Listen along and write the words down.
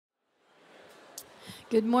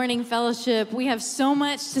Good morning, fellowship. We have so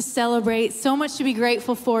much to celebrate, so much to be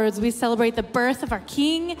grateful for as we celebrate the birth of our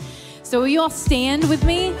King. So will you all stand with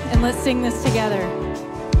me and let's sing this together.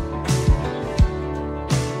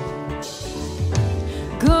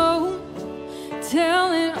 Go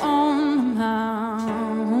tell it on the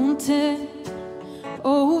mountain,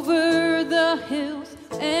 over the hills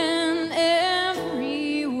and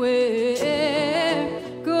everywhere.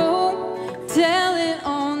 Go tell it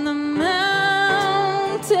on the mountain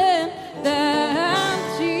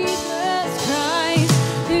that Jesus Christ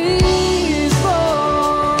is born.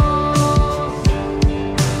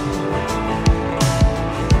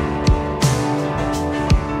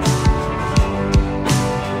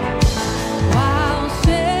 While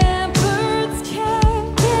shepherds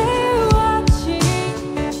kept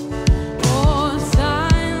watching, or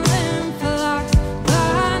silent flocks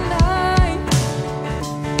by night,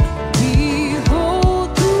 behold,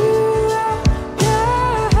 throughout the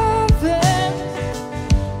heavens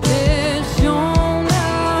there shone a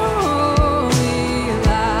holy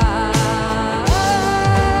light.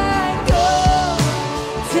 Go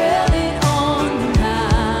tell it on the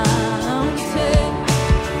mountain,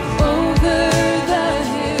 over the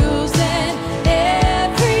hills and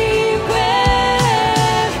everywhere.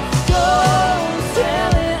 Go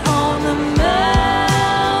tell it on the mountain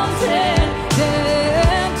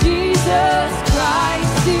that Jesus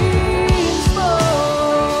Christ is born.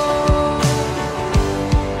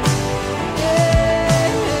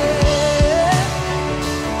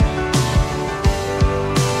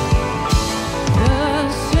 The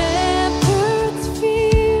shepherds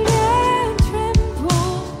feared and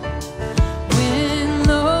trembled when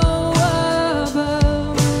low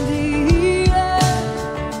above the earth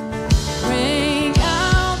rang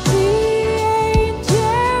out the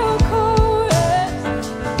angel chorus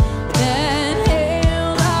that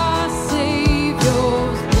hailed our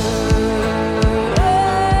Savior's birth.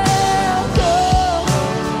 Go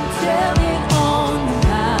tell it on the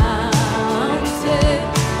mountain,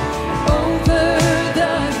 over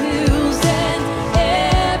the hills and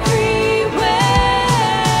everywhere.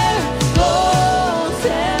 Go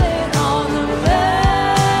tell it on the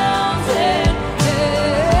mountain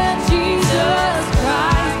that Jesus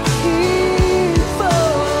Christ is born.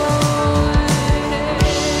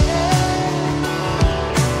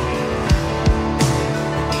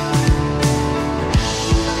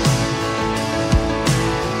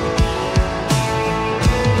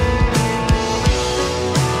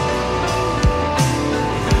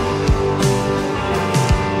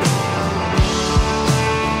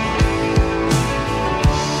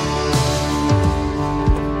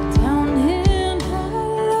 Down in a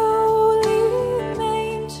lowly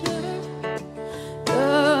manger, the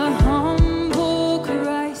humble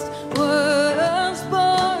Christ was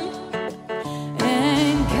born,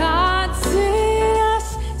 and God sent us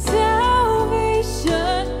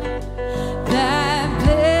salvation that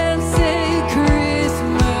blessed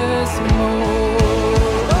Christmas morn.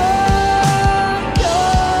 Go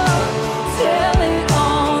tell it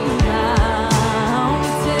on the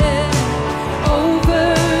mountain, over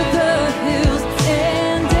the hills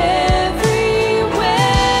and everywhere.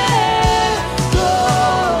 Go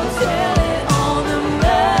tell it on the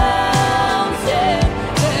mountain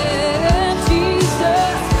that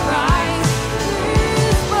Jesus Christ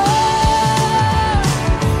is born.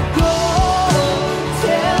 Go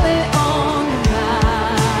tell it on the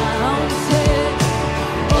mountain,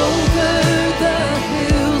 over the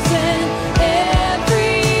hills and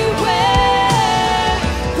everywhere.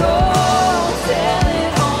 Go tell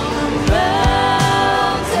it on the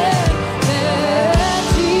mountain that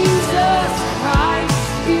Jesus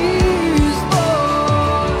Christ is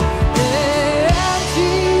born. That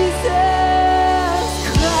Jesus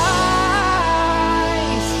Christ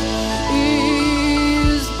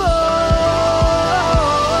is born.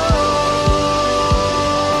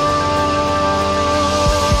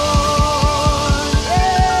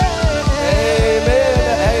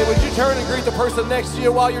 Amen. Hey, would you turn and greet the person next to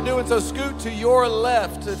you while you're doing so? Scoot to your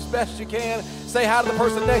left as best you can. Say hi to the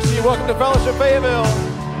person next to you. Welcome to Fellowship Fayetteville.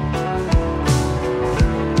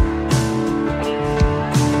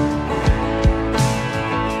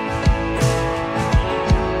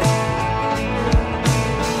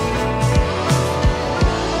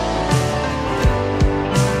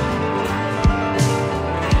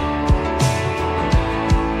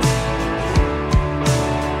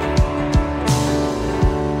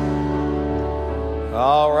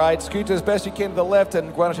 All right, scoot as best you can to the left,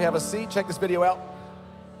 and why don't you have a seat? Check this video out.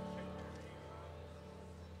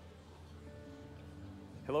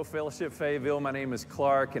 Hello, Fellowship Fayetteville. My name is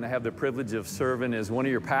Clark, and I have the privilege of serving as one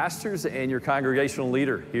of your pastors and your congregational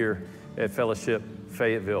leader here at Fellowship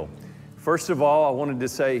Fayetteville. First of all, I wanted to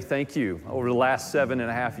say thank you. Over the last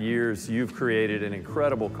 7.5 years, you've created an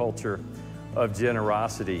incredible culture of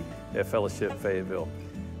generosity at Fellowship Fayetteville.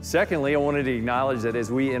 Secondly, I wanted to acknowledge that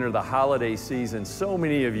as we enter the holiday season, so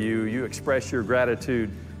many of you express your gratitude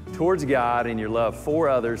towards God and your love for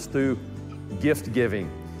others through gift giving.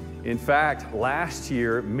 In fact, last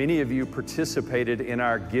year, many of you participated in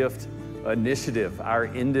our gift initiative, our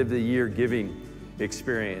end of the year giving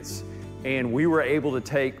experience. And we were able to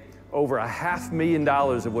take over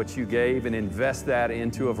 $500,000 of what you gave and invest that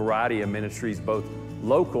into a variety of ministries, both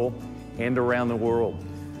local and around the world.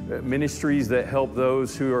 Ministries that help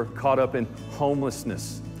those who are caught up in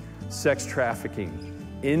homelessness, sex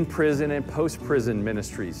trafficking, in prison and post-prison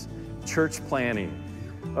ministries, church planting,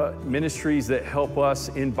 ministries that help us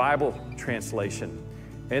in Bible translation.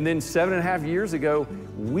 And then 7.5 years ago,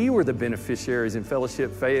 we were the beneficiaries in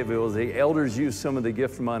Fellowship Fayetteville as the elders used some of the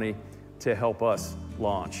gift money to help us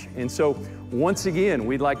launch. And so once again,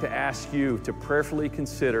 we'd like to ask you to prayerfully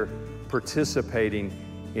consider participating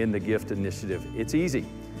in the gift initiative. It's easy.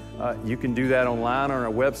 You can do that online on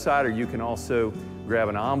our website, or you can also grab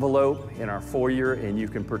an envelope in our foyer and you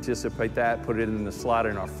can participate that, put it in the slot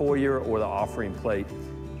in our foyer or the offering plate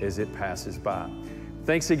as it passes by.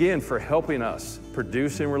 Thanks again for helping us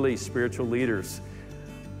produce and release spiritual leaders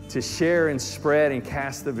to share and spread and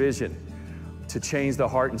cast the vision to change the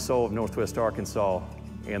heart and soul of Northwest Arkansas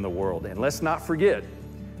and the world. And let's not forget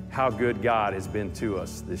how good God has been to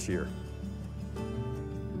us this year.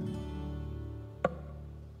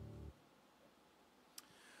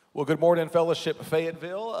 Well, good morning, Fellowship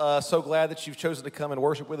Fayetteville. So glad that you've chosen to come and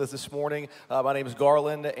worship with us this morning. My name is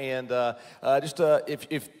Garland, and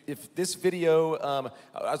if this video,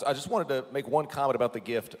 I just wanted to make one comment about the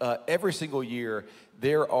gift. Every single year,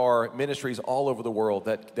 there are ministries all over the world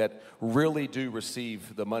that really do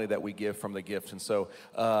receive the money that we give from the gift. And so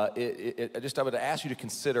I would ask you to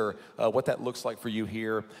consider what that looks like for you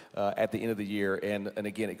here at the end of the year. And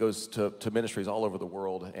again, it goes to ministries all over the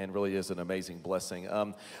world and really is an amazing blessing.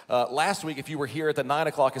 Last week, if you were here at the 9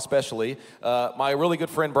 o'clock especially, my really good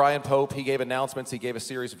friend Brian Pope, he gave announcements. He gave a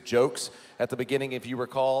series of jokes at the beginning, if you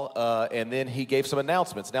recall, and then he gave some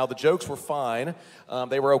announcements. Now, the jokes were fine.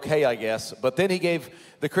 They were okay, I guess. But then he gave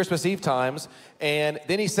the Christmas Eve times, and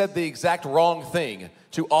then he said the exact wrong thing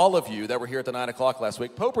to all of you that were here at the 9 o'clock last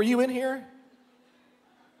week. Pope, are you in here?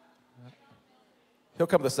 He'll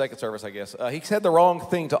come to the second service, I guess. He said the wrong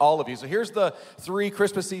thing to all of you. So here's the 3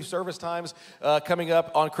 Christmas Eve service times coming up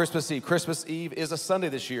on Christmas Eve. Christmas Eve is a Sunday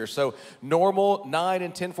this year. So normal 9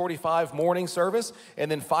 and 10:45 morning service, and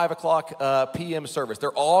then 5 o'clock p.m. service.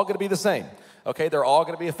 They're all going to be the same. Okay, they're all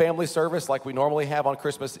going to be a family service like we normally have on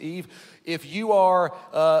Christmas Eve. If you're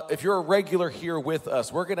a regular here with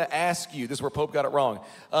us, we're going to ask you, this is where Pope got it wrong,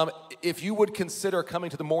 if you would consider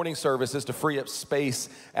coming to the morning services to free up space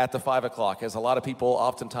at the 5 o'clock, as a lot of people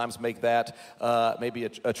oftentimes make that maybe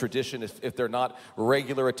a tradition if they're not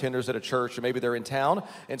regular attenders at a church, or maybe they're in town.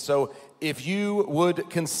 And so if you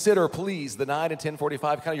would consider, please, the 9 and 10:45,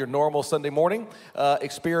 kind of your normal Sunday morning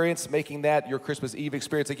experience, making that your Christmas Eve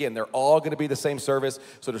experience. Again, they're all going to be the same service,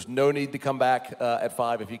 so there's no need to come back at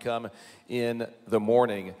 5 if you come in the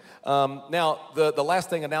morning. Now, the last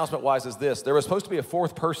thing announcement-wise is this. There was supposed to be a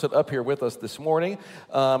 4th person up here with us this morning.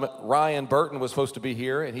 Ryan Burton was supposed to be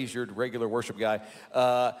here, and he's your regular worship guy.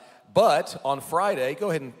 But on Friday, go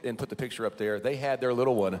ahead and put the picture up there. They had their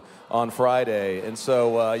little one on Friday. And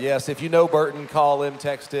so, yes, if you know Burton, call him,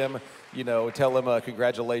 text him, tell him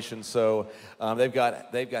congratulations. So they've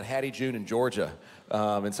got Hattie June in Georgia.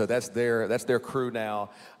 And so that's their crew now.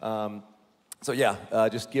 So yeah,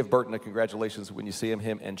 just give Burton a congratulations when you see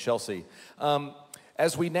him and Chelsea.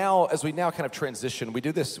 As we now kind of transition, we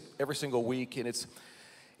do this every single week, and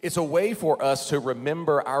it's a way for us to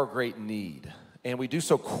remember our great need. And we do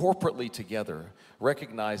so corporately together,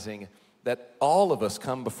 recognizing that all of us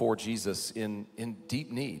come before Jesus in deep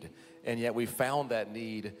need. And yet we found that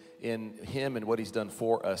need in him and what he's done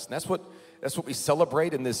for us. And that's what we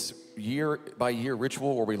celebrate in this year-by-year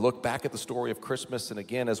ritual, where we look back at the story of Christmas. And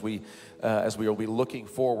again, as we will be looking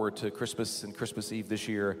forward to Christmas and Christmas Eve this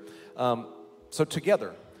year. So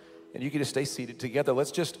together, and you can just stay seated together,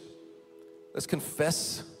 let's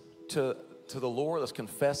confess to the Lord. Let's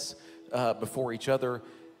confess before each other,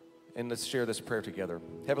 and let's share this prayer together.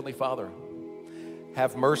 Heavenly Father,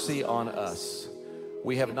 have mercy on us.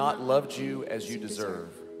 We have not loved you as you deserve.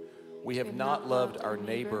 We have not loved our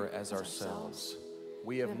neighbor as ourselves.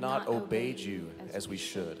 We have not obeyed you as we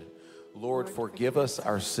should. Lord, forgive us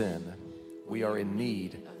our sin. we are in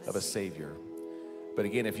need of a Savior. But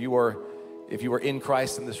again, if you are in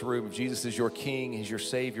Christ in this room, if Jesus is your King, He's your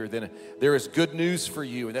Savior, then there is good news for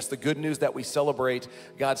you. And that's the good news that we celebrate,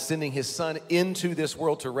 God sending His Son into this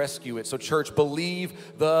world to rescue it. So church, believe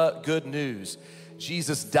the good news.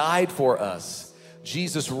 Jesus died for us.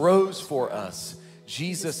 Jesus rose for us.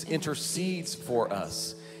 Jesus intercedes for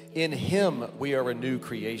us. In Him, we are a new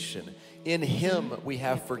creation. In Him, we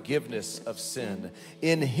have forgiveness of sin.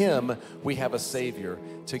 In Him, we have a Savior.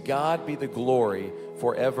 To God be the glory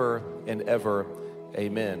forever and ever.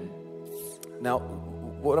 Amen. Now,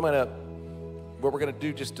 what we're gonna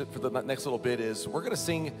do for the next little bit is we're gonna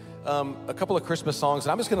sing a couple of Christmas songs,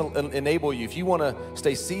 and I'm just gonna enable you. If you want to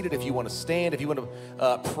stay seated, if you want to stand, if you want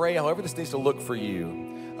to pray, however this needs to look for you,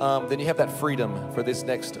 then you have that freedom for this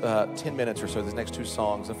next 10 minutes or so. These next two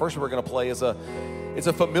songs. The first one we're gonna play is it's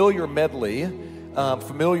a familiar medley,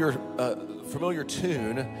 familiar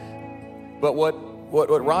tune, but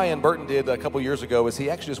what Ryan Burton did a couple years ago is he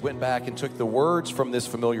actually just went back and took the words from this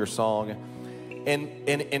familiar song and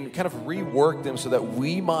kind of reworked them so that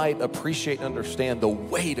we might appreciate and understand the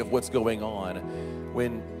weight of what's going on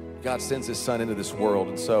when God sends His Son into this world.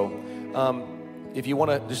 And so if you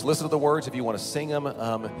want to just listen to the words, if you want to sing them,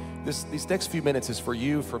 these next few minutes is for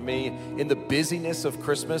you, for me, in the busyness of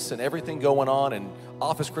Christmas and everything going on, and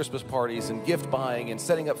office Christmas parties and gift buying and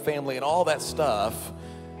setting up family and all that stuff.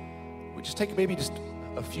 We just take maybe just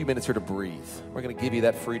a few minutes here to breathe. We're going to give you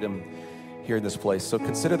that freedom here in this place. So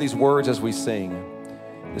consider these words as we sing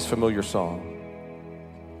this familiar song.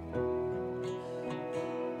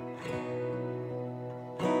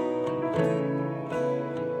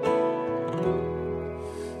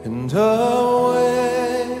 And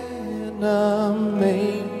away in a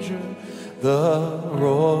manger, the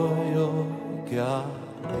royal God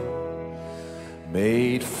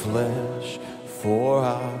made flesh for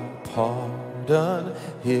our pardon,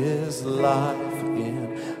 His life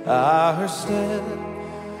in our stead.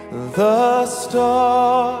 The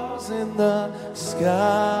stars in the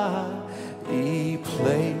sky He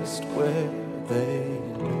placed where they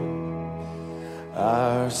were.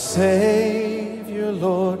 Our Savior,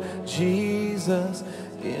 Lord Jesus,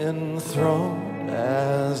 enthroned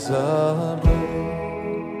as above.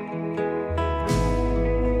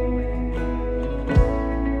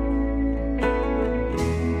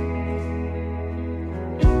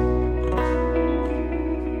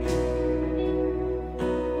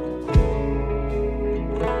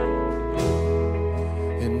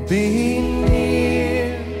 Be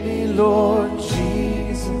near me, Lord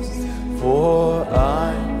Jesus, for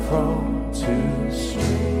I'm prone to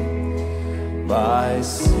stray. My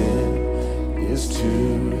sin is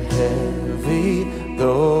too heavy,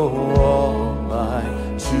 though all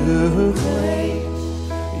mine to claim.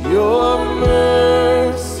 Your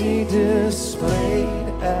mercy displayed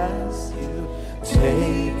as you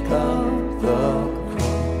take up the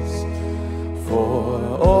cross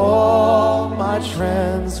for all my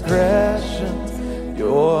transgressions,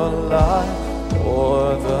 your life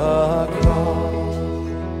or the cross.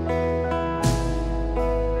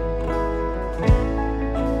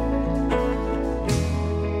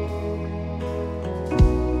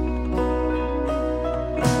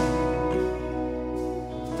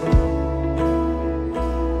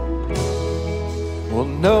 Well,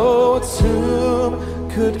 no tomb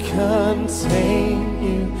could contain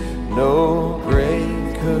you, no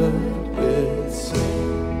grave could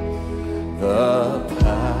the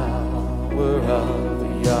power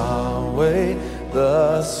of Yahweh,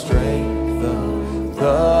 the strength of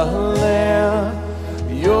the Lamb,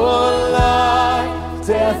 your life,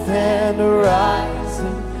 death, and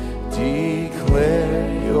rising, declare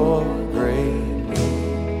your great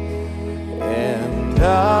name. And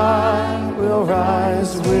I will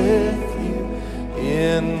rise with you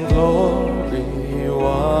in glory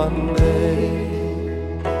one day.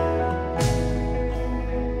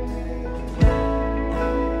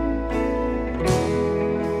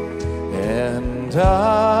 And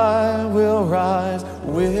I will rise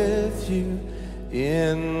with you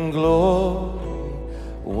in glory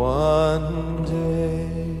one day.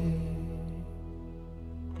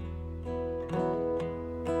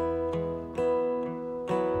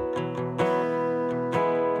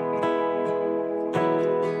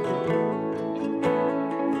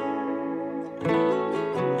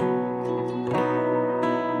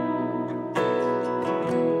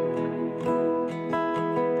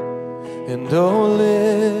 And oh,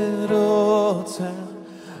 little town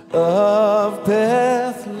of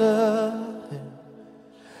Bethlehem,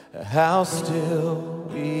 how still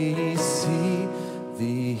we see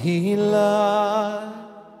thee lie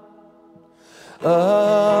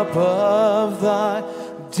above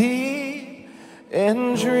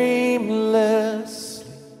and dreamlessly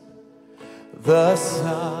the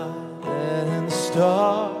silent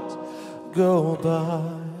stars go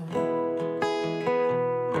by.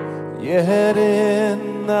 Yet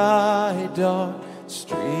in thy dark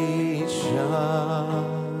street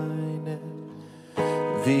shineth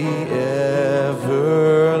the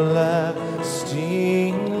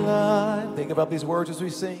everlasting light. Think about these words as we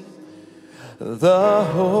sing. The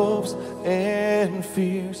hopes and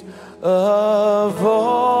fears of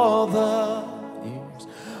all the years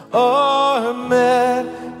are met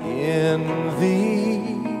in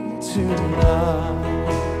thee tonight.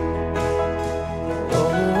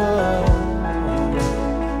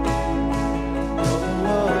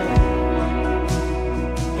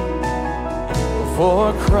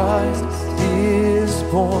 For Christ is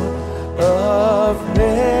born of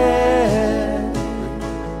Mary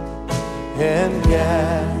and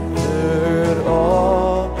gathered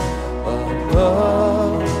all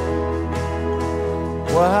above,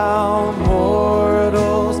 while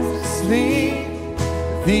mortals sleep,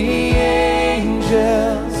 the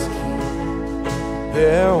angels keep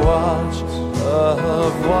their watch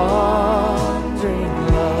of wandering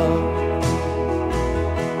love.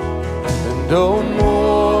 And O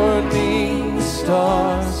morning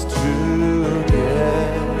stars together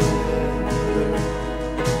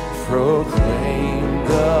proclaim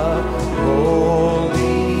the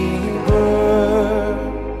holy birth,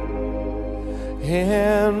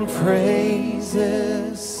 and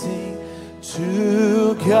praises sing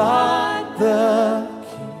to God the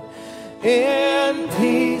King, and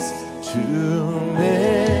peace to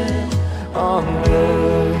men on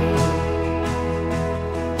earth.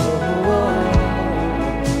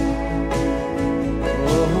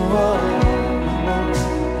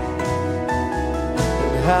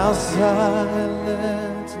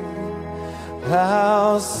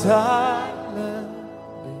 How silently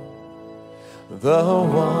the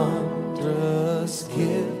wondrous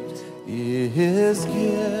gift is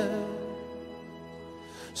given.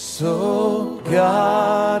 So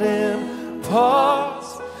God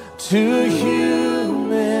imparts to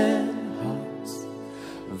human hearts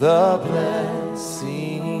the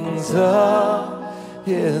blessings of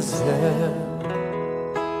His heaven.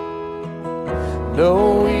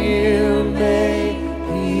 No ear may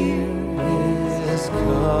hear His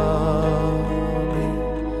coming,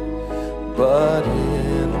 but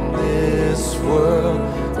in this world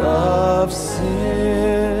of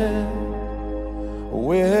sin,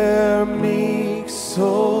 where meek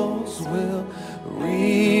souls will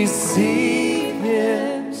receive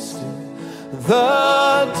Him still,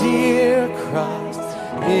 the dear Christ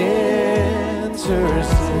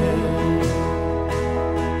enters in.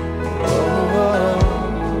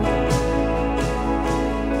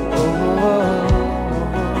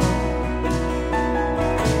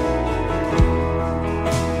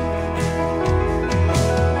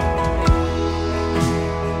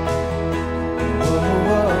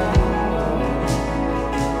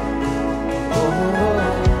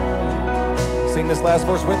 Sing this last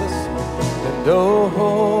verse with us. And O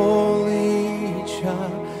holy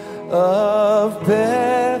child of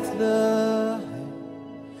Bethlehem,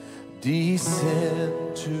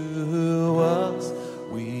 descend to us,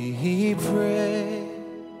 we pray.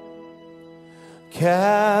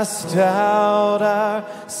 Cast out our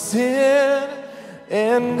sin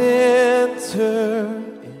and enter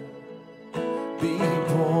in. Be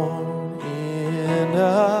born in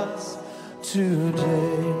us today.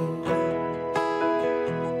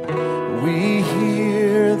 We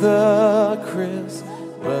hear the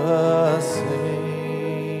Christmas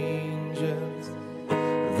angels,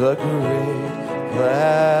 the great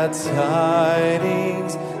glad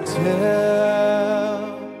tidings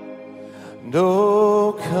tell.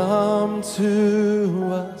 No, come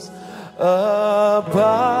to us,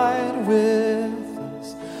 abide with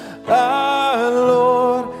us, our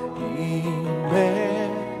Lord Emmanuel.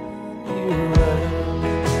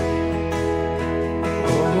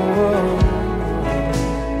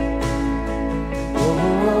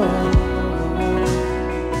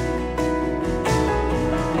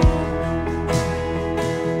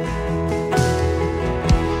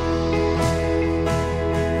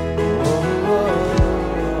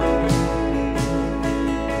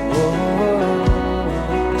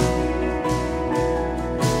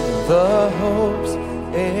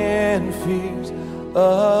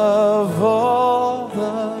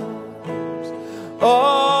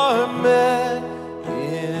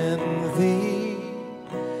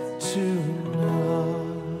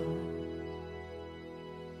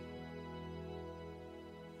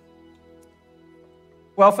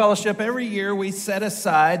 Well, Fellowship, every year we set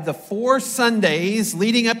aside the 4 Sundays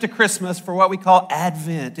leading up to Christmas for what we call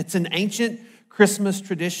Advent. It's an ancient Christmas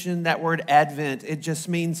tradition, that word Advent. It just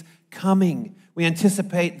means coming. We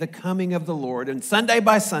anticipate the coming of the Lord. And Sunday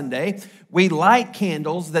by Sunday, we light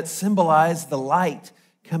candles that symbolize the light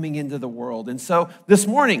coming into the world. And so this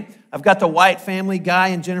morning, I've got the White family, Guy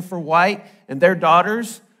and Jennifer White, and their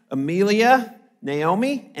daughters, Amelia,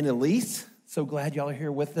 Naomi, and Elise. So glad y'all are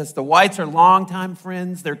here with us. The Whites are longtime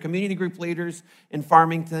friends. They're community group leaders in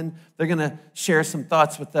Farmington. They're going to share some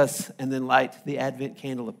thoughts with us and then light the Advent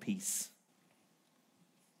candle of peace.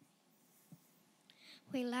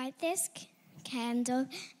 We light this candle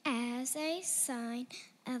as a sign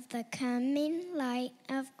of the coming light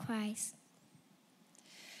of Christ.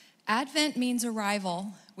 Advent means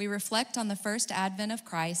arrival. We reflect on the first advent of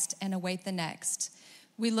Christ and await the next.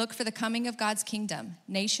 We look for the coming of God's kingdom.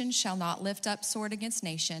 Nation shall not lift up sword against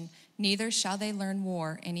nation, neither shall they learn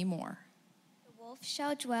war anymore. The wolf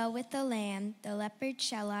shall dwell with the lamb, the leopard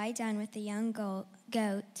shall lie down with the young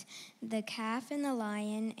goat, the calf and the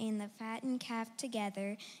lion and the fattened calf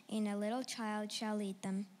together, and a little child shall lead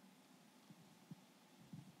them.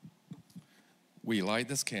 We light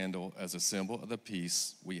this candle as a symbol of the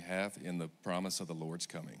peace we have in the promise of the Lord's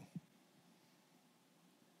coming.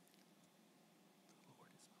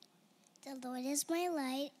 The Lord is my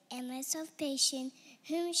light and my salvation.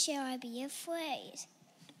 Whom shall I be afraid?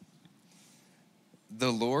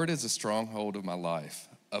 The Lord is a stronghold of my life.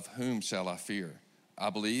 Of whom shall I fear?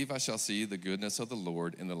 I believe I shall see the goodness of the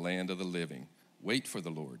Lord in the land of the living. Wait for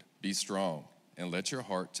the Lord. Be strong, and let your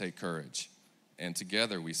heart take courage. And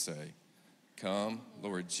together we say, Come,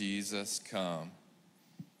 Lord Jesus, come.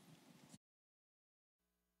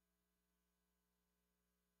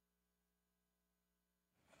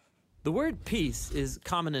 The word peace is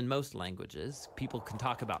common in most languages. People can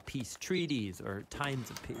talk about peace treaties or times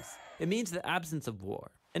of peace. It means the absence of war.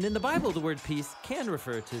 And in the Bible, the word peace can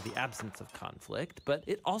refer to the absence of conflict, but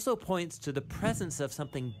it also points to the presence of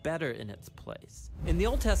something better in its place. In the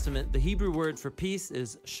Old Testament, the Hebrew word for peace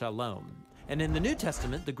is shalom. And in the New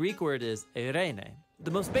Testament, the Greek word is eirene. The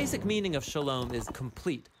most basic meaning of shalom is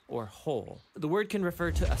complete or whole. The word can refer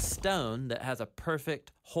to a stone that has a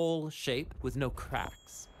perfect, whole shape with no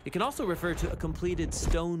cracks. It can also refer to a completed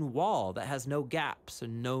stone wall that has no gaps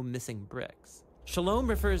and no missing bricks. Shalom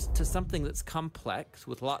refers to something that's complex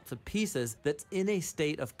with lots of pieces that's in a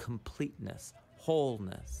state of completeness,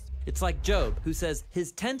 wholeness. It's like Job, who says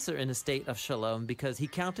his tents are in a state of shalom because he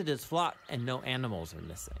counted his flock and no animals are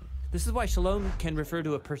missing. This is why shalom can refer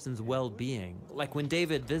to a person's well-being. Like when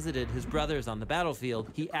David visited his brothers on the battlefield,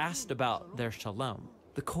 he asked about their shalom.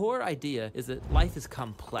 The core idea is that life is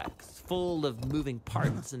complex, full of moving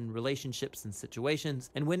parts and relationships and situations,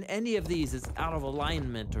 and when any of these is out of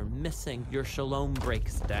alignment or missing, your shalom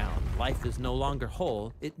breaks down. Life is no longer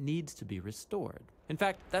whole, it needs to be restored. In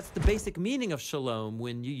fact, that's the basic meaning of shalom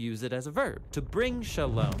when you use it as a verb. To bring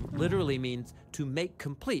shalom literally means to make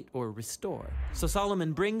complete or restore. So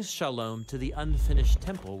Solomon brings shalom to the unfinished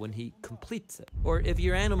temple when he completes it. Or if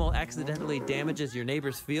your animal accidentally damages your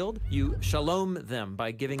neighbor's field, you shalom them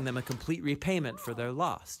by giving them a complete repayment for their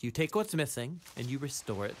loss. You take what's missing and you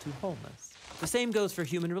restore it to wholeness. The same goes for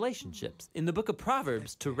human relationships. In the book of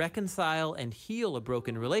Proverbs, to reconcile and heal a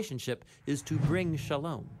broken relationship is to bring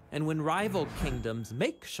shalom. And when rival kingdoms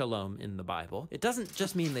make shalom in the Bible, it doesn't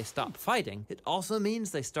just mean they stop fighting, it also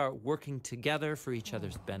means they start working together for each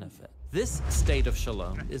other's benefit. This state of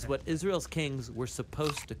shalom is what Israel's kings were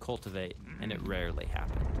supposed to cultivate, and it rarely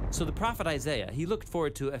happened. So the prophet Isaiah, he looked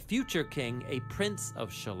forward to a future king, a prince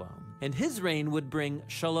of shalom. And his reign would bring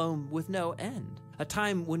shalom with no end. A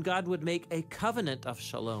time when God would make a covenant of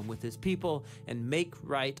shalom with his people and make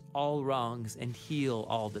right all wrongs and heal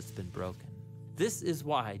all that's been broken. This is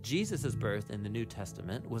why Jesus' birth in the New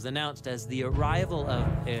Testament was announced as the arrival of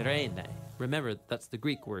eirene. Remember, that's the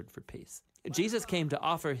Greek word for peace. Jesus came to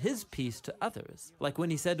offer his peace to others, like when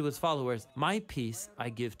he said to his followers, "My peace I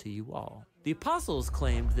give to you all." The apostles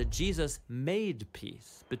claimed that Jesus made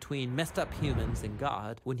peace between messed up humans and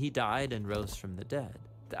God when he died and rose from the dead.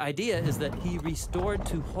 The idea is that he restored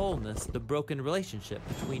to wholeness the broken relationship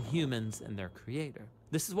between humans and their creator.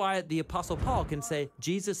 This is why the Apostle Paul can say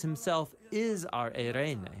Jesus himself is our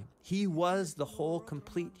eirene. He was the whole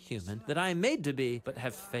complete human that I am made to be but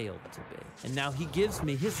have failed to be. And now he gives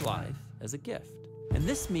me his life as a gift. And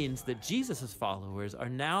this means that Jesus' followers are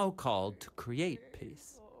now called to create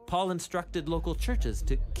peace. Paul instructed local churches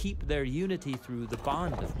to keep their unity through the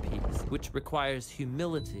bond of peace, which requires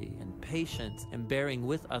humility and patience and bearing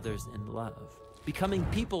with others in love. Becoming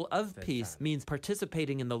people of peace means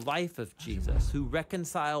participating in the life of Jesus, who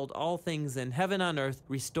reconciled all things in heaven and earth,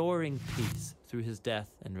 restoring peace through his death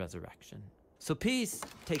and resurrection. So peace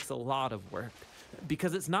takes a lot of work,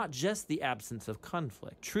 because it's not just the absence of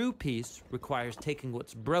conflict. True peace requires taking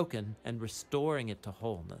what's broken and restoring it to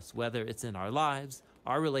wholeness, whether it's in our lives,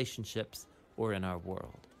 our relationships, or in our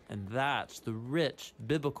world. And that's the rich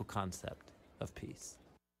biblical concept of peace.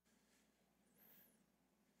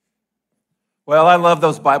 Well, I love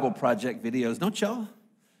those Bible Project videos, don't y'all?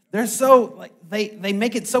 They're so, they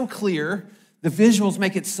make it so clear. The visuals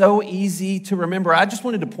make it so easy to remember. I just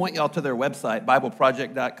wanted to point y'all to their website,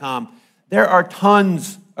 BibleProject.com. There are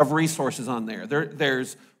tons of resources on there.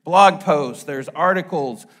 There's blog posts, there's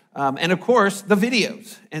articles, and of course, the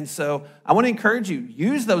videos. And so I want to encourage you,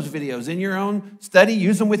 use those videos in your own study,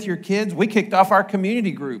 use them with your kids. We kicked off our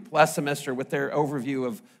community group last semester with their overview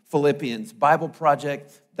of Philippians,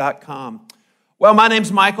 BibleProject.com. Well, my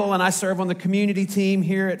name's Michael, and I serve on the community team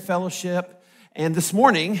here at Fellowship. And this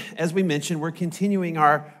morning, as we mentioned, we're continuing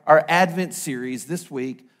our Advent series this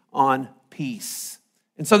week on peace.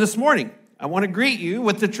 And so this morning, I want to greet you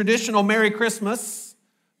with the traditional Merry Christmas,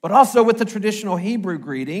 but also with the traditional Hebrew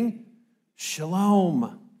greeting,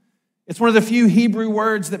 Shalom. It's one of the few Hebrew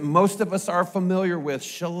words that most of us are familiar with,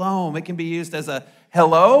 Shalom. It can be used as a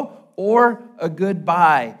hello or a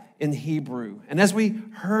goodbye in Hebrew. And as we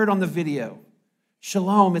heard on the video,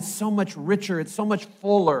 Shalom, it's so much richer, it's so much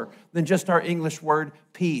fuller than just our English word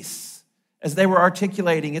peace. As they were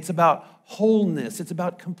articulating, it's about wholeness, it's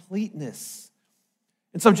about completeness.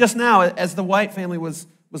 And so just now, as the White family was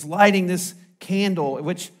lighting this candle,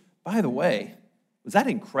 which, by the way, was that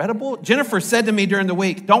incredible? Jennifer said to me during the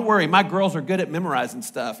week, don't worry, my girls are good at memorizing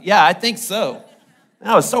stuff. Yeah, I think so.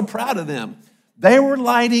 I was so proud of them. They were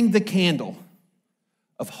lighting the candle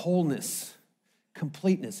of wholeness,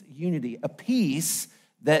 completeness, unity, a peace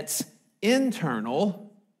that's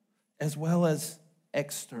internal as well as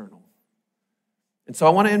external. And so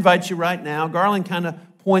I want to invite you right now. Garland kind of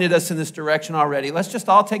pointed us in this direction already. Let's just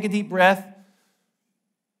all take a deep breath.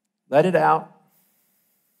 Let it out.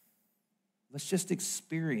 Let's just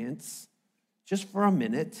experience, just for a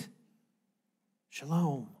minute,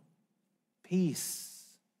 shalom, peace.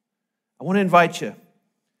 I want to invite you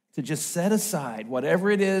to just set aside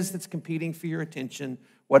whatever it is that's competing for your attention,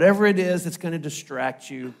 whatever it is that's going to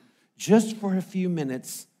distract you, just for a few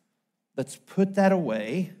minutes. Let's put that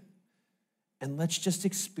away and let's just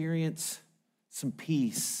experience some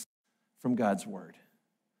peace from God's word.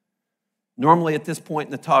 Normally at this point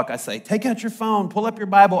in the talk, I say, take out your phone, pull up your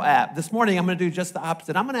Bible app. This morning, I'm going to do just the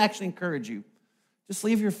opposite. I'm going to actually encourage you. Just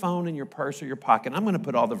leave your phone in your purse or your pocket. I'm going to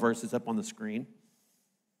put all the verses up on the screen.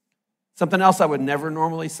 Something else I would never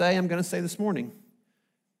normally say, I'm going to say this morning.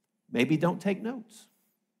 Maybe don't take notes.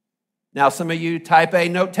 Now, some of you type A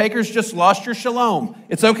note takers just lost your shalom.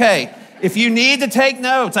 It's okay. If you need to take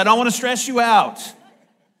notes, I don't want to stress you out.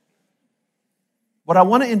 What I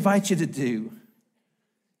want to invite you to do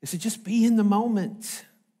is to just be in the moment.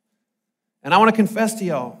 And I want to confess to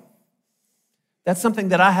y'all, that's something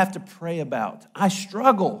that I have to pray about. I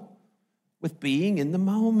struggle with being in the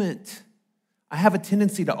moment. I have a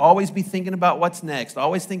tendency to always be thinking about what's next,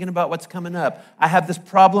 always thinking about what's coming up. I have this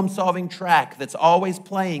problem-solving track that's always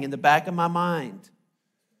playing in the back of my mind.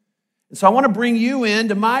 And so I want to bring you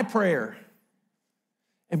into my prayer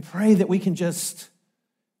and pray that we can just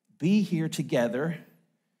be here together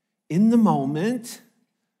in the moment,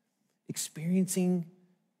 experiencing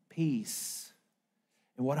peace.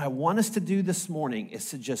 And what I want us to do this morning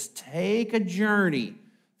is to just take a journey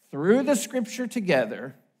through the scripture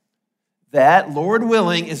together that, Lord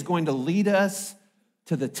willing, is going to lead us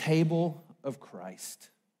to the table of Christ.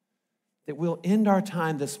 That we'll end our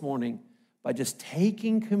time this morning by just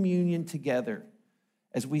taking communion together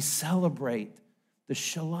as we celebrate the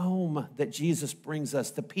shalom that Jesus brings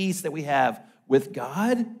us, the peace that we have with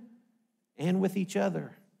God and with each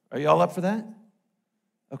other. Are you all up for that?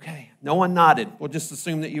 Okay, no one nodded. We'll just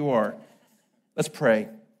assume that you are. Let's pray.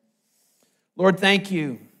 Lord, thank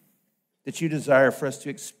you that you desire for us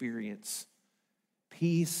to experience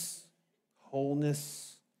peace,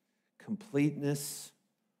 wholeness, completeness,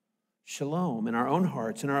 shalom in our own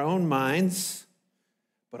hearts, in our own minds,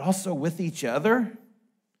 but also with each other,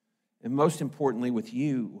 and most importantly, with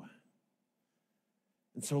you.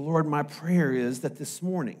 And so, Lord, my prayer is that this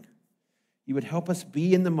morning you would help us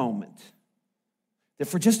be in the moment, that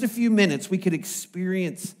for just a few minutes we could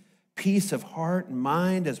experience peace of heart and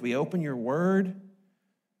mind as we open your word.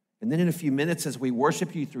 And then in a few minutes, as we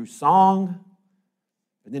worship you through song,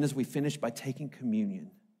 and then as we finish by taking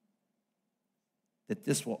communion, that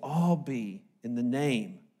this will all be in the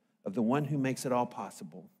name of the one who makes it all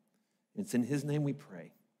possible. It's in his name we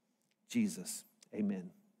pray. Jesus,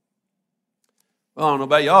 amen. Well, I don't know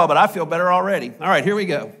about y'all, but I feel better already. All right, here we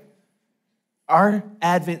go. Our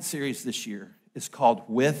Advent series this year is called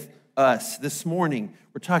With Us. This morning,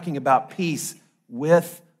 we're talking about peace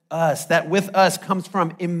with us. That with us comes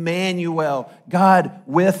from Emmanuel, God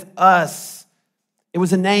with us. It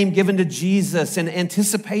was a name given to Jesus in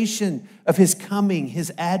anticipation of his coming,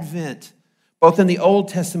 his advent, both in the Old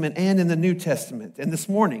Testament and in the New Testament. And this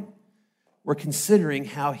morning, we're considering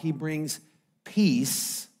how he brings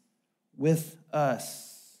peace with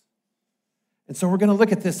us. And so we're going to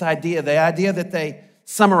look at this idea, the idea that they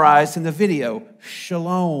summarized in the video,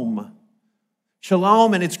 shalom.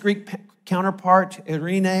 Shalom and its Greek counterpart,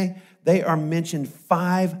 Irene, they are mentioned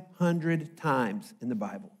 500 times in the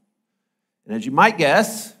Bible. And as you might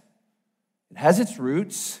guess, it has its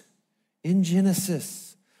roots in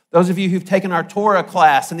Genesis. Those of you who've taken our Torah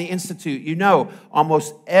class in the Institute, you know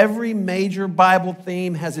almost every major Bible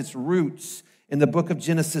theme has its roots in the book of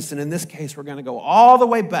Genesis. And in this case, we're going to go all the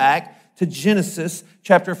way back to Genesis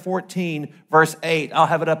chapter 14, verse 8. I'll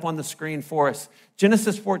have it up on the screen for us.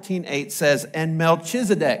 Genesis 14:8 says, "And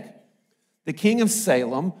Melchizedek, the king of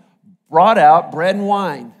Salem, brought out bread and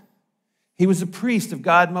wine. He was a priest of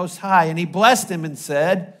God Most High, and he blessed him and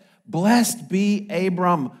said, 'Blessed be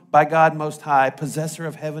Abram by God Most High, possessor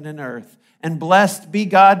of heaven and earth, and blessed be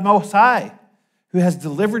God Most High, who has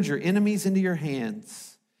delivered your enemies into your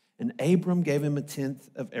hands.' And Abram gave him 1/10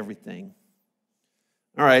 of everything."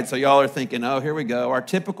 All right, so y'all are thinking, oh, here we go, our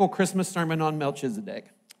typical Christmas sermon on Melchizedek.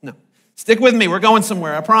 No, stick with me, we're going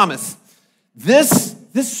somewhere, I promise. This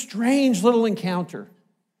strange little encounter,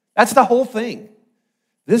 that's the whole thing.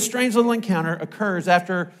 This strange little encounter occurs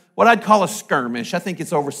after what I'd call a skirmish. I think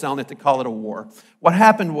it's overselling it to call it a war. What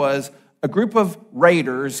happened was a group of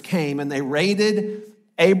raiders came and they raided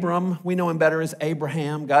Abram. We know him better as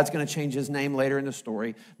Abraham. God's going to change his name later in the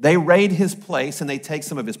story. They raid his place and they take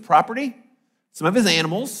some of his property, some of his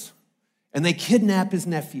animals, and they kidnap his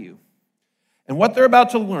nephew. And what they're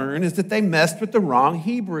about to learn is that they messed with the wrong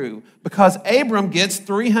Hebrew, because Abram gets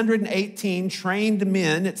 318 trained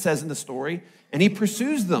men, it says in the story, and he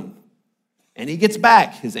pursues them. And he gets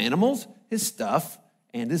back his animals, his stuff,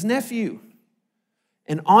 and his nephew.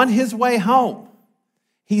 And on his way home,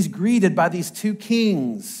 he's greeted by these two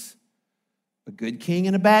kings, a good king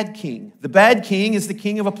and a bad king. The bad king is the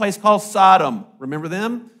king of a place called Sodom. Remember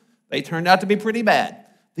them? They turned out to be pretty bad.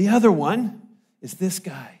 The other one is this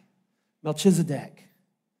guy, Melchizedek.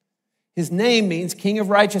 His name means king of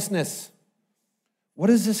righteousness. What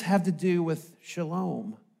does this have to do with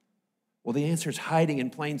shalom? Well, the answer is hiding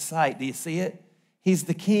in plain sight. Do you see it? He's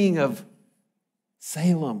the king of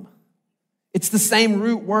Salem. It's the same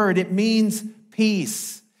root word. It means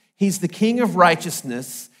peace. He's the king of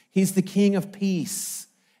righteousness. He's the king of peace.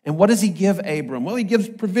 And what does he give Abram? Well, he gives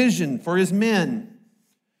provision for his men.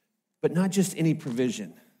 But not just any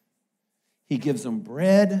provision. He gives them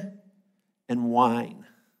bread and wine.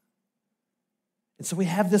 And so we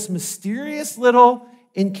have this mysterious little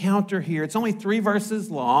encounter here. It's only 3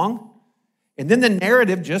 verses long. And then the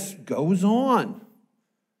narrative just goes on.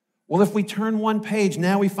 Well, if we turn one page,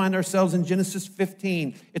 now we find ourselves in Genesis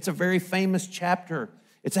 15. It's a very famous chapter.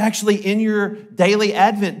 It's actually in your daily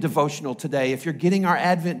Advent devotional today, if you're getting our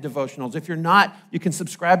Advent devotionals. If you're not, you can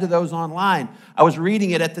subscribe to those online. I was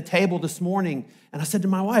reading it at the table this morning, and I said to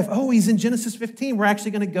my wife, oh, he's in Genesis 15. We're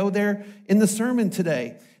actually going to go there in the sermon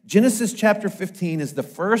today. Genesis chapter 15 is the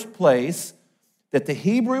first place that the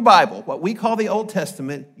Hebrew Bible, what we call the Old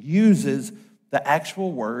Testament, uses the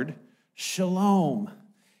actual word shalom.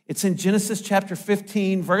 It's in Genesis chapter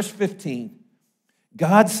 15, verse 15.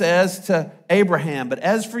 God says to Abraham, "But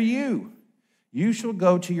as for you, you shall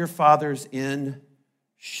go to your fathers in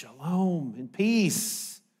shalom, in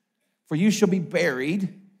peace, for you shall be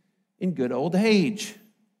buried in good old age."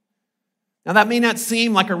 Now, that may not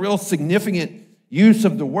seem like a real significant use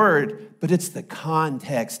of the word, but it's the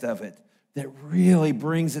context of it that really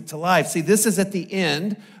brings it to life. See, this is at the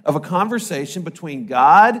end of a conversation between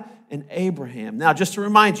God and Abraham. Now, just to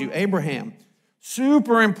remind you, Abraham,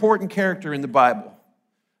 super important character in the Bible.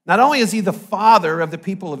 Not only is he the father of the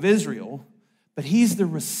people of Israel, but he's the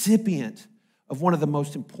recipient of one of the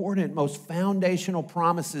most important, most foundational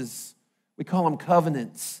promises. We call them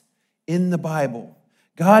covenants in the Bible.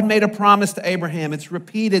 God made a promise to Abraham. It's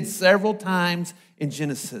repeated several times in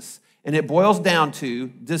Genesis. And it boils down to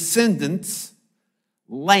descendants,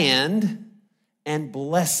 land, and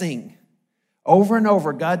blessing. Over and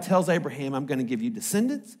over, God tells Abraham, I'm going to give you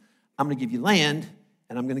descendants, I'm going to give you land,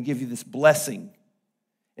 and I'm going to give you this blessing.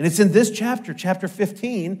 And it's in this chapter, chapter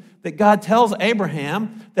 15, that God tells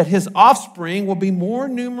Abraham that his offspring will be more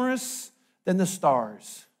numerous than the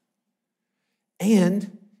stars.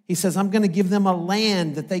 And he says, I'm going to give them a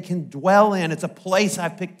land that they can dwell in. It's a place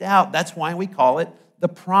I've picked out. That's why we call it the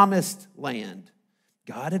promised land.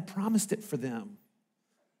 God had promised it for them.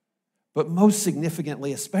 But most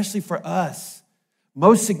significantly, especially for us,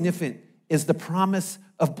 most significant is the promise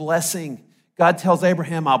of blessing. God tells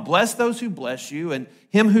Abraham, I'll bless those who bless you, and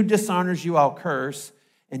him who dishonors you I'll curse.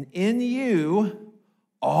 And in you,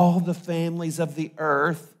 all the families of the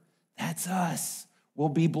earth, that's us, will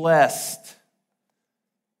be blessed.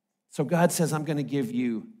 So God says, I'm going to give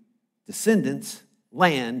you descendants,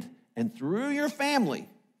 land, and through your family,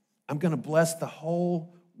 I'm going to bless the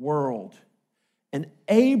whole world. And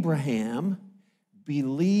Abraham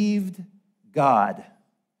believed God.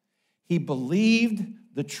 He believed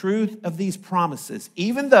the truth of these promises,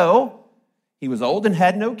 even though he was old and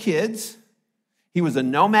had no kids, he was a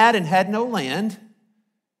nomad and had no land,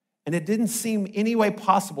 and it didn't seem any way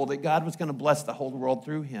possible that God was going to bless the whole world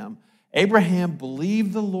through him. Abraham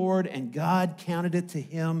believed the Lord, and God counted it to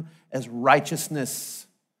him as righteousness.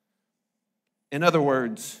 In other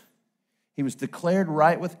words, he was declared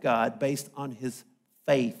right with God based on his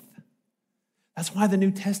faith. That's why the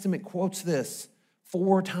New Testament quotes this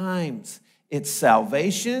 4 times. It's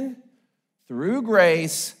salvation through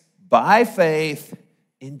grace by faith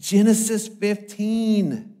in Genesis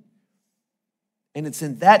 15. And it's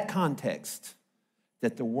in that context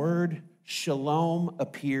that the word shalom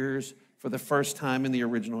appears for the first time in the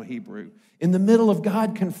original Hebrew, in the middle of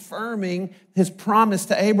God confirming his promise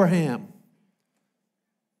to Abraham.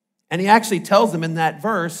 And he actually tells them in that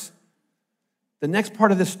verse, the next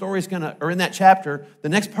part of this story is going to, or in that chapter, the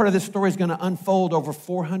next part of this story is going to unfold over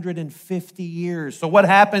 450 years. So what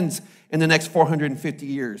happens in the next 450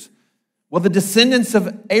 years? Well, the descendants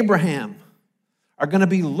of Abraham are going to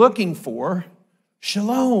be looking for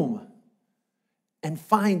shalom and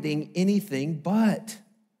finding anything but.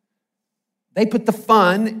 They put the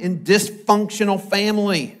fun in dysfunctional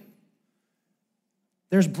family.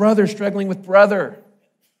 There's brother struggling with brother.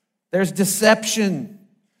 There's deception.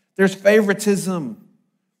 There's favoritism.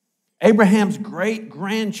 Abraham's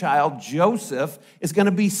great-grandchild, Joseph, is going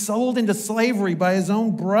to be sold into slavery by his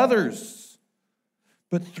own brothers.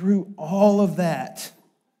 But through all of that,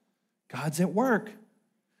 God's at work,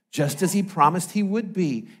 just as he promised he would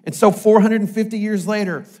be. And so 450 years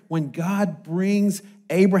later, when God brings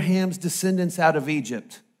Abraham's descendants out of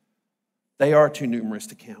Egypt, they are too numerous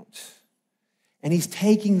to count. And he's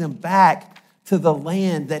taking them back to the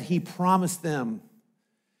land that he promised them.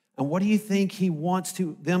 And what do you think he wants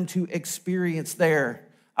them to experience there?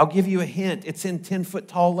 I'll give you a hint. It's in 10-foot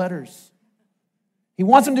tall letters. He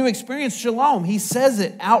wants them to experience shalom. He says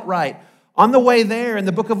it outright. On the way there in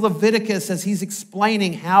the book of Leviticus, as he's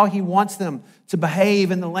explaining how he wants them to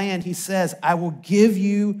behave in the land, he says, I will give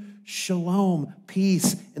you shalom,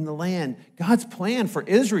 peace in the land. God's plan for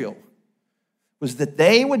Israel was that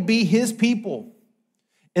they would be his people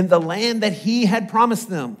in the land that he had promised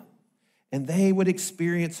them. And they would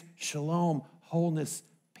experience shalom, wholeness,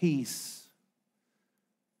 peace.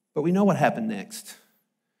 But we know what happened next.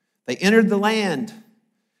 They entered the land,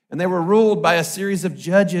 and they were ruled by a series of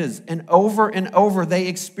judges. And over, they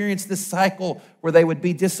experienced this cycle where they would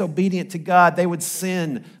be disobedient to God. They would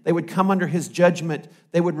sin. They would come under his judgment.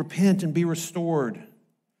 They would repent and be restored.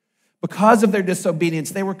 Because of their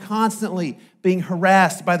disobedience, they were constantly being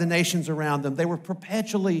harassed by the nations around them. They were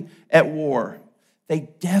perpetually at war. They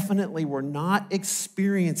definitely were not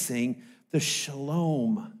experiencing the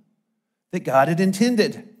shalom that God had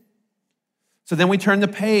intended. So then we turn the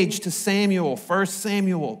page to Samuel, 1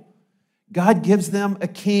 Samuel. God gives them a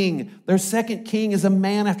king. Their second king is a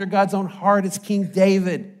man after God's own heart. It's King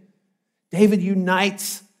David. David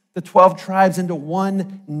unites the 12 tribes into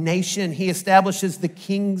one nation. He establishes the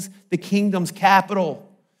kingdom's capital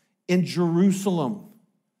in Jerusalem.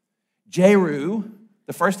 Jeru,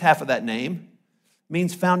 the first half of that name,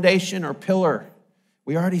 means foundation or pillar.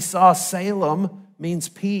 We already saw Salem means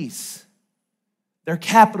peace. Their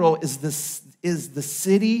capital is the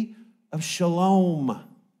city of Shalom.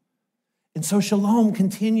 And so Shalom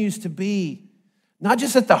continues to be not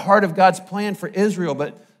just at the heart of God's plan for Israel,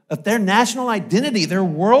 but of their national identity, their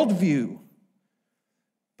worldview.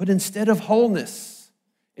 But instead of wholeness,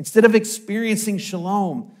 instead of experiencing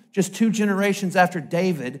Shalom, just 2 generations after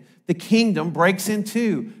David, the kingdom breaks in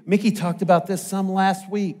two. Mickey talked about this some last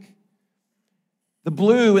week. The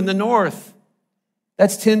blue in the north,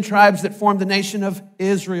 that's 10 tribes that formed the nation of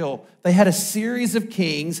Israel. They had a series of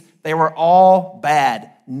kings. They were all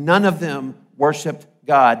bad. None of them worshiped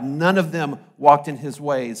God. None of them walked in his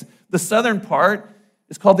ways. The southern part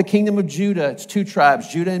is called the kingdom of Judah. It's two tribes,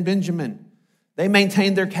 Judah and Benjamin. They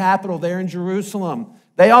maintained their capital there in Jerusalem.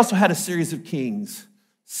 They also had a series of kings,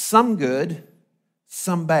 some good,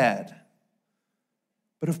 some bad.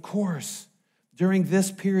 But of course, during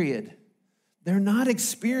this period, they're not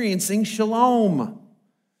experiencing shalom,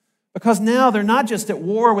 because now they're not just at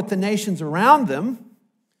war with the nations around them,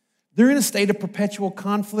 they're in a state of perpetual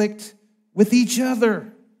conflict with each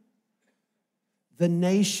other. The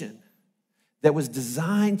nation that was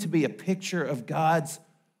designed to be a picture of God's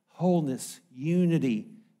wholeness, unity,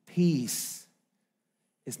 peace,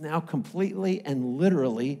 is now completely and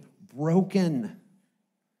literally broken.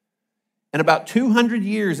 And about 200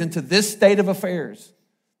 years into this state of affairs,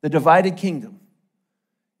 the divided kingdom,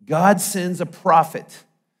 God sends a prophet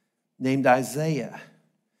named Isaiah.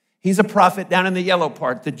 He's a prophet down in the yellow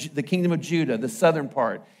part, the kingdom of Judah, the southern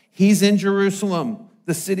part. He's in Jerusalem,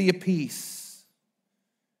 the city of peace.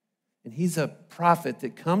 And he's a prophet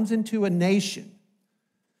that comes into a nation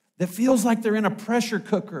that feels like they're in a pressure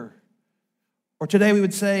cooker, or today we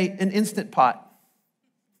would say an Instant Pot.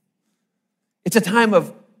 It's a time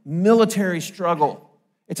of military struggle.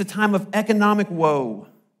 It's a time of economic woe.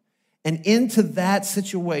 And into that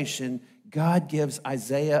situation, God gives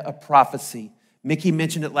Isaiah a prophecy. Mickey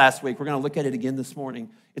mentioned it last week. We're going to look at it again this morning.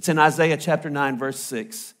 It's in Isaiah chapter 9, verse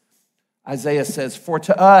 6. Isaiah says, "For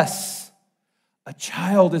to us a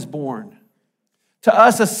child is born. To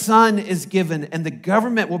us a son is given, and the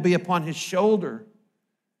government will be upon his shoulder.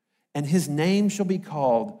 And his name shall be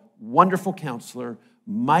called Wonderful Counselor,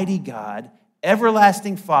 Mighty God,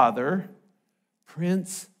 Everlasting Father,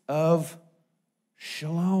 Prince of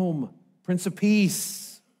Shalom," Prince of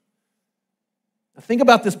Peace. Now think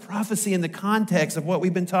about this prophecy in the context of what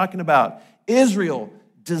we've been talking about. Israel,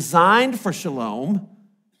 designed for shalom,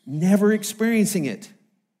 never experiencing it.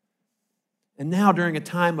 And now during a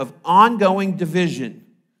time of ongoing division,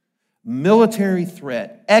 military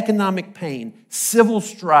threat, economic pain, civil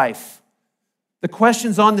strife, the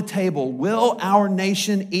question's on the table: will our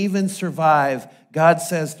nation even survive? God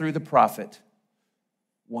says through the prophet,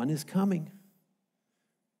 one is coming.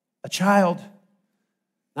 A child,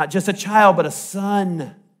 not just a child, but a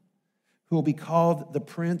son who will be called the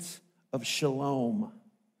Prince of Shalom,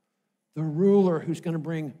 the ruler who's going to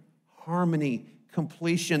bring harmony,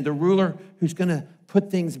 completion, the ruler who's going to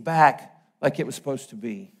put things back like it was supposed to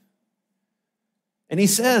be. And he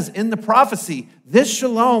says in the prophecy, this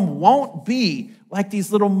shalom won't be like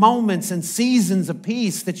these little moments and seasons of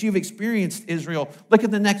peace that you've experienced, Israel. Look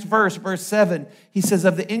at the next verse, verse 7. He says,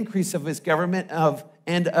 of the increase of his government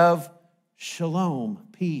and of shalom,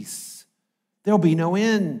 peace, there'll be no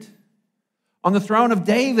end. On the throne of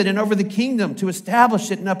David and over the kingdom, to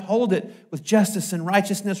establish it and uphold it with justice and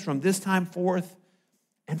righteousness from this time forth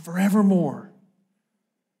and forevermore.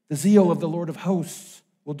 The zeal of the Lord of hosts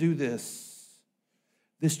will do this.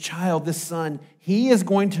 This child, this son, he is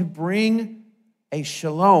going to bring a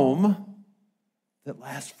shalom that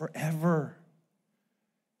lasts forever.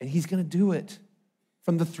 And he's going to do it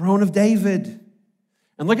from the throne of David.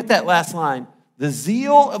 And look at that last line. The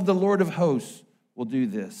zeal of the Lord of hosts will do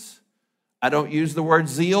this. I don't use the word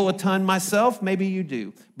zeal a ton myself. Maybe you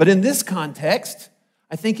do. But in this context,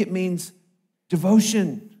 I think it means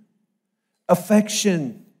devotion,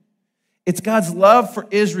 affection. It's God's love for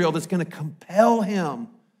Israel that's going to compel him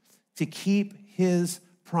to keep his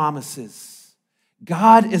promises.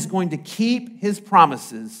 God is going to keep his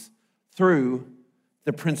promises through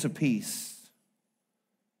the Prince of Peace.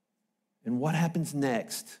 And what happens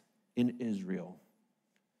next in Israel?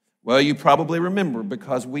 Well, you probably remember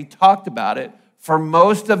because we talked about it for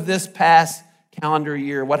most of this past calendar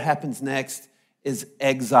year. What happens next is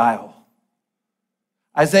exile.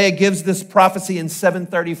 Isaiah gives this prophecy in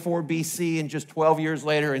 734 BC, and just 12 years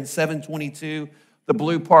later in 722, the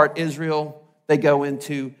blue part, Israel, they go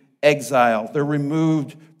into exile. They're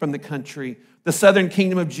removed from the country. The southern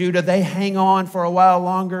kingdom of Judah, they hang on for a while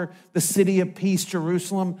longer. The city of peace,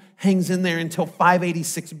 Jerusalem, hangs in there until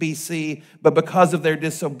 586 BC. But because of their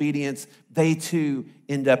disobedience, they too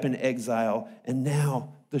end up in exile. And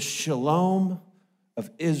now the shalom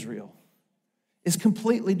of Israel is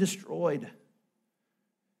completely destroyed.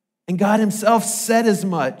 And God himself said as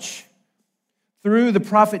much through the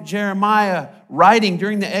prophet Jeremiah, writing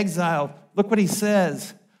during the exile. Look what he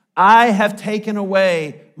says. I have taken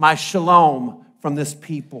away my shalom from this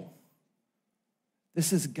people.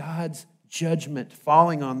 This is God's judgment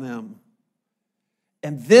falling on them.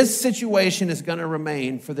 And this situation is going to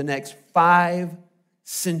remain for the next 5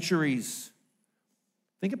 centuries.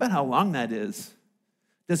 Think about how long that is.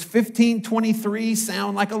 Does 1523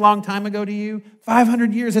 sound like a long time ago to you?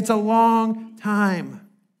 500 years, it's a long time.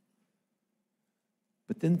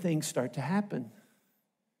 But then things start to happen.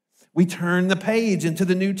 We turn the page into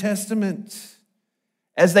the New Testament.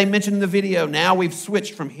 As they mentioned in the video, now we've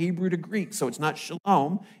switched from Hebrew to Greek, so it's not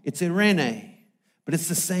shalom, it's irene, but it's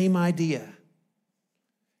the same idea.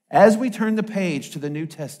 As we turn the page to the New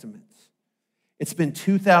Testament, it's been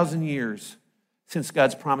 2,000 years since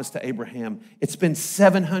God's promise to Abraham. It's been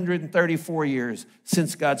 734 years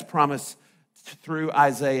since God's promise through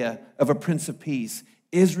Isaiah of a Prince of Peace.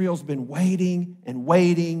 Israel's been waiting and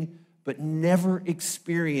waiting, but never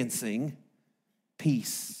experiencing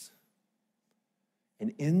peace.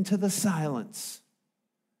 And into the silence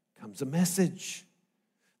comes a message.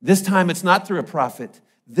 This time it's not through a prophet.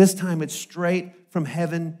 This time it's straight from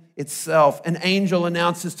heaven itself. An angel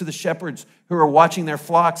announces to the shepherds who are watching their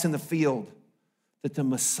flocks in the field that the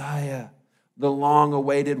Messiah, the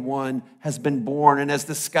long-awaited one, has been born. And as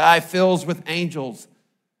the sky fills with angels,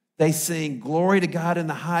 they sing, "Glory to God in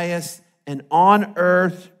the highest, and on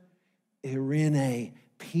earth, irene,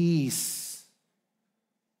 peace."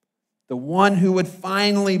 The one who would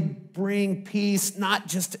finally bring peace, not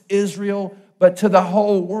just to Israel, but to the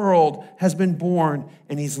whole world, has been born,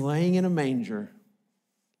 and he's laying in a manger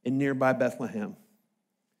in nearby Bethlehem.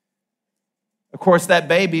 Of course, that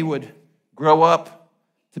baby would grow up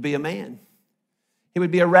to be a man. He would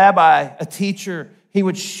be a rabbi, a teacher. He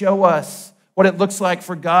would show us what it looks like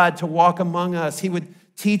for God to walk among us. He would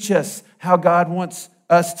teach us how God wants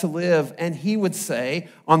us to live. And he would say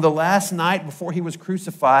on the last night before he was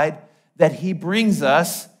crucified that he brings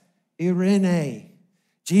us irene.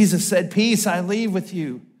 Jesus said, "Peace I leave with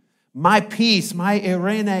you. My peace, my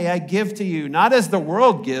irene, I give to you. Not as the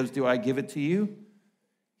world gives do I give it to you."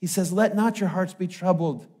 He says, "Let not your hearts be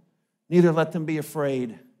troubled, neither let them be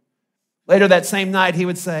afraid." Later that same night, he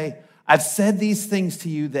would say, "I've said these things to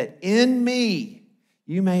you that in me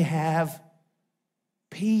you may have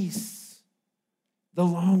peace." The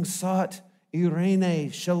long-sought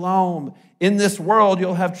irene, shalom. In this world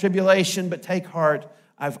you'll have tribulation, but take heart,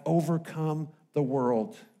 I've overcome the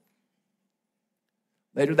world.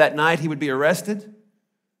 Later that night, he would be arrested,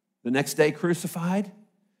 the next day crucified,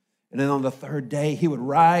 and then on the third day, he would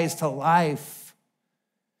rise to life.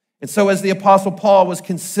 And so as the Apostle Paul was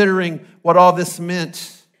considering what all this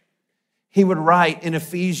meant, he would write in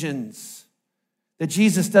Ephesians that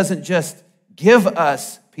Jesus doesn't just give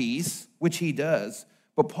us peace, which he does,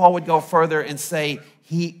 but Paul would go further and say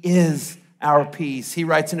he is our peace. He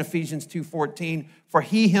writes in Ephesians 2:14, "For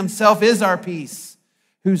he himself is our peace,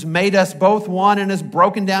 who's made us both one and has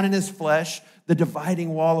broken down in his flesh the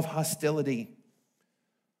dividing wall of hostility."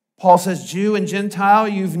 Paul says, Jew and Gentile,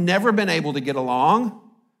 you've never been able to get along.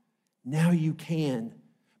 Now you can,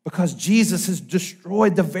 because Jesus has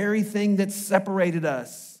destroyed the very thing that separated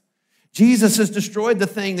us. Jesus has destroyed the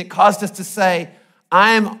thing that caused us to say,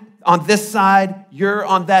 I'm on this side, you're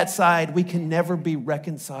on that side. We can never be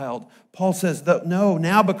reconciled. Paul says, no,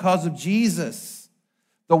 now because of Jesus,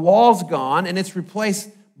 the wall's gone and it's replaced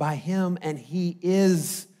by him, and he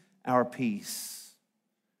is our peace.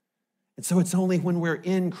 And so it's only when we're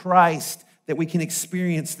in Christ that we can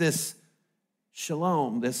experience this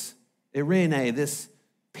shalom, this irene, this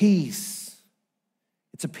peace.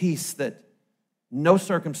 It's a peace that no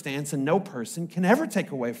circumstance and no person can ever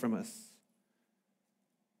take away from us.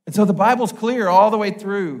 And so the Bible's clear all the way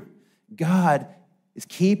through. God is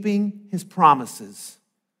keeping his promises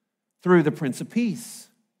through the Prince of Peace.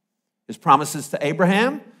 His promises to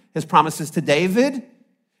Abraham, his promises to David,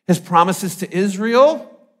 his promises to Israel,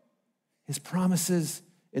 his promises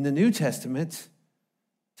in the New Testament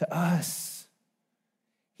to us.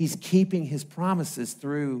 He's keeping his promises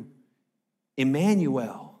through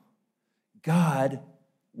Emmanuel, God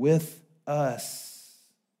with us.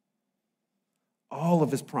 All of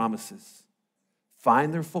his promises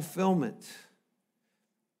find their fulfillment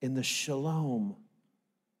in the shalom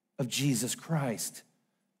of Jesus Christ,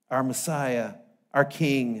 our Messiah, our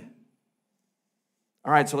King.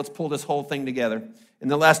 All right, so let's pull this whole thing together. In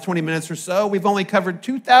the last 20 minutes or so, we've only covered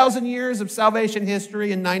 2,000 years of salvation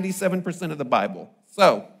history and 97% of the Bible.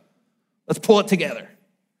 So let's pull it together.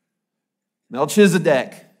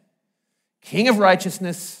 Melchizedek, King of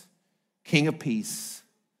righteousness, King of peace.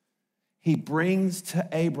 He brings to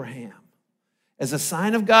Abraham, as a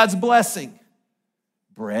sign of God's blessing,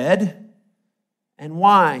 bread and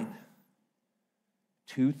wine.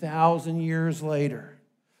 2,000 years later,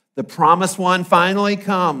 the promised one finally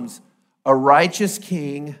comes, a righteous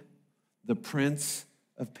king, the Prince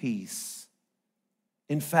of Peace.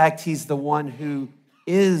 In fact, he's the one who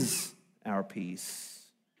is our peace.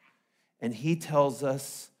 And he tells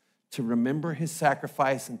us to remember his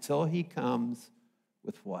sacrifice until he comes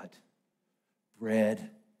with what?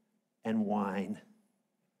 Bread and wine.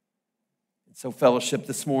 And so, fellowship,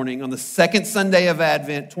 this morning on the second Sunday of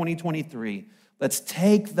Advent 2023, let's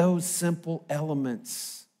take those simple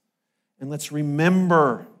elements and let's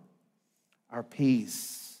remember our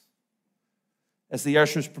peace. As the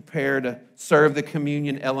ushers prepare to serve the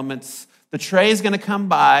communion elements, the tray is going to come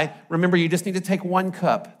by. Remember, you just need to take one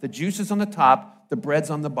cup. The juice is on the top, the bread's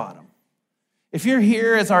on the bottom. If you're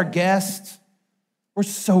here as our guest, we're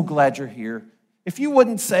so glad you're here. If you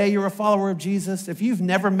wouldn't say you're a follower of Jesus, if you've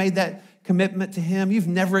never made that commitment to him, you've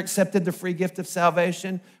never accepted the free gift of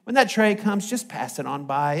salvation, when that tray comes, just pass it on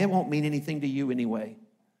by. It won't mean anything to you anyway.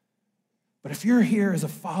 But if you're here as a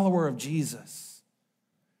follower of Jesus,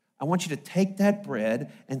 I want you to take that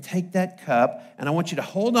bread and take that cup, and I want you to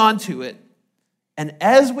hold on to it. And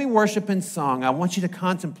as we worship in song, I want you to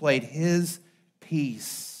contemplate his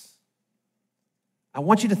peace. I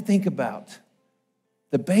want you to think about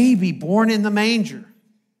the baby born in the manger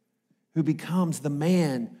who becomes the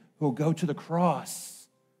man who will go to the cross.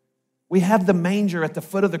 We have the manger at the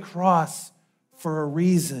foot of the cross for a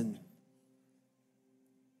reason.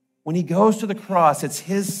 When he goes to the cross, it's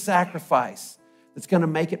his sacrifice that's going to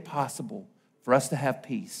make it possible for us to have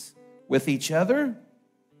peace with each other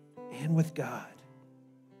and with God.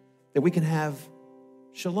 That we can have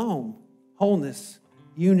shalom, wholeness,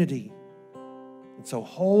 unity. And so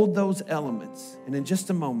hold those elements, and in just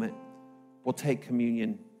a moment, we'll take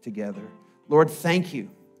communion together. Lord, thank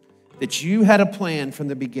you that you had a plan from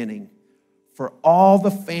the beginning for all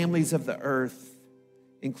the families of the earth,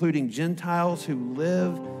 including Gentiles who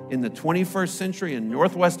live in the 21st century in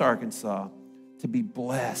Northwest Arkansas, to be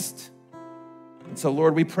blessed. And so,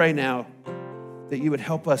 Lord, we pray now that you would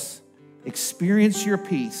help us experience your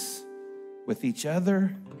peace with each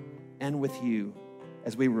other and with you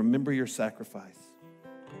as we remember your sacrifice.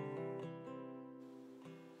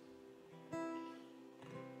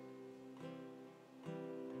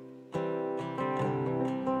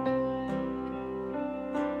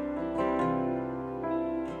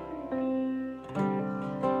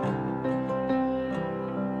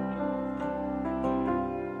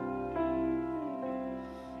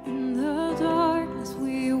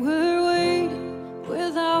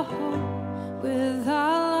 Without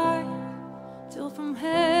light, till from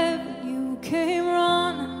heaven you came.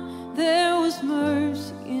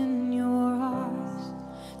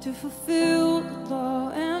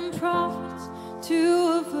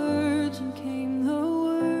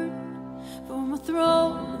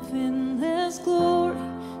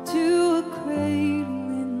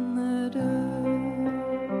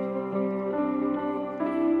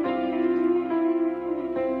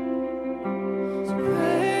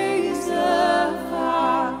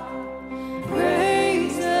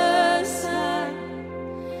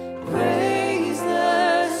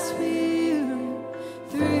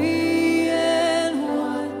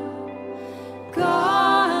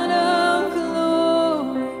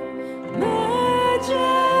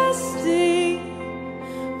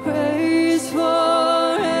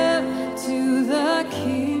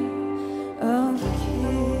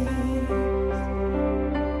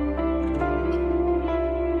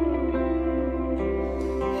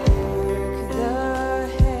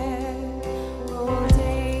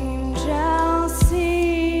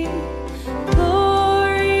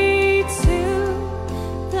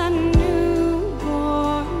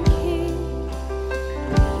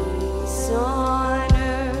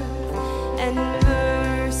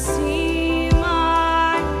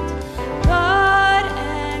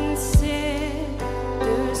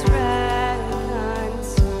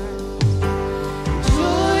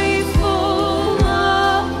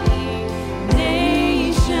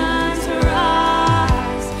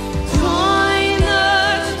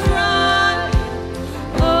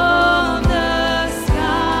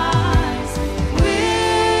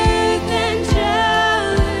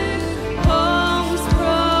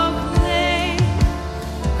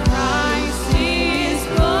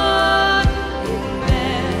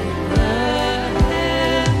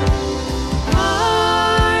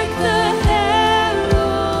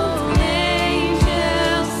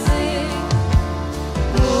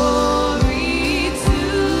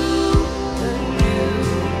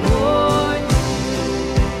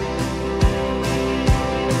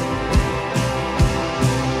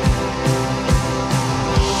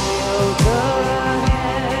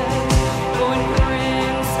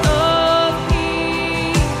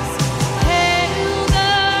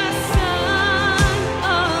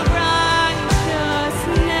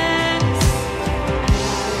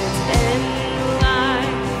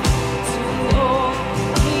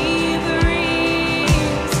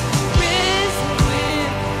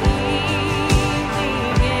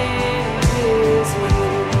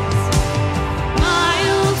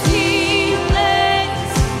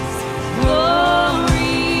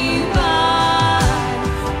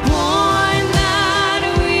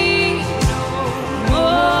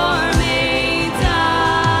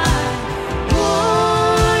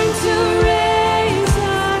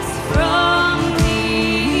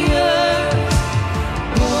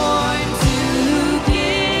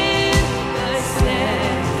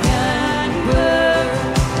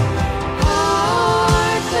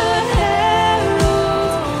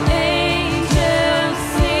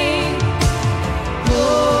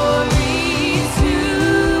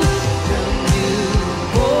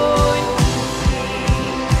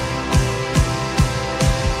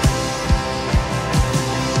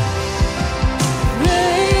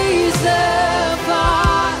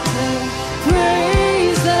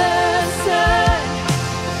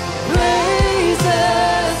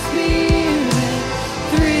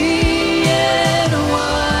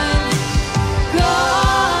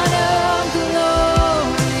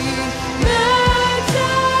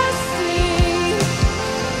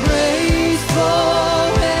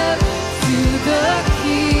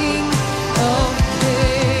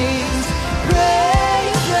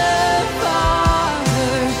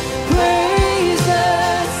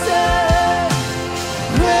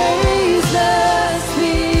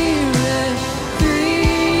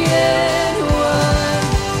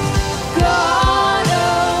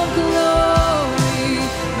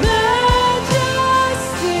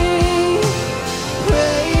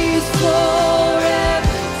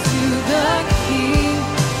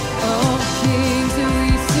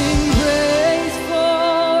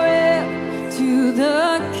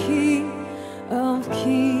 the King of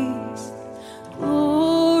Kings.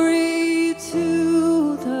 Glory to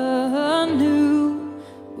the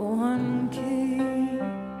newborn King.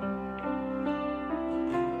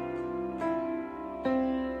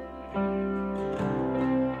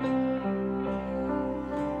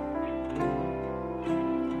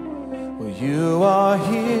 Well, you are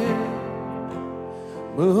here,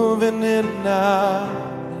 moving in our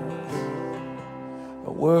midst. I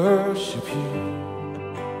worship you.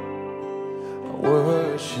 I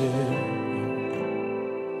worship you.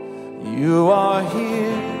 You are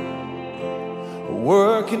here,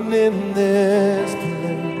 working in this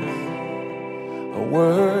place. I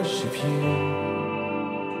worship you.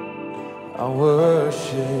 I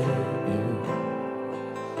worship you.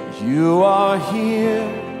 You are here,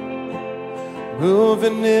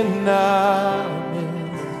 moving in our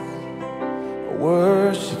midst. I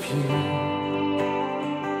worship you.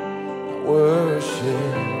 I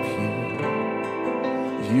worship you.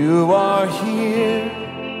 You are here,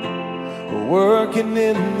 working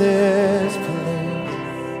in this place.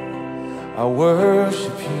 I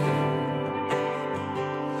worship you.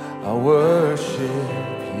 I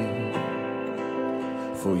worship you.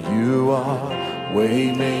 For you are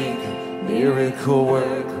waymaker, miracle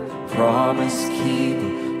worker, promise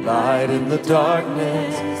keeper, light in the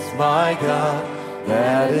darkness. My God,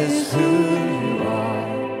 that is who you are.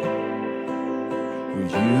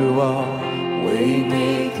 You are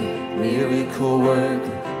waymaker, miracle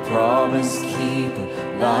worker, promise keeper,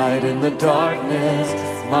 light in the darkness.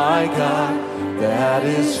 My God, that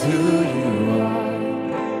is who you are.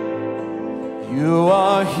 You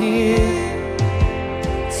are here,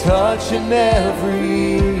 touching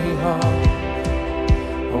every heart.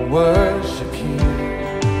 I worship you.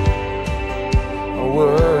 I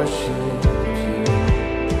worship you.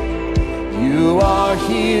 You are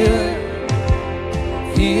here,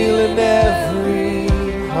 healing every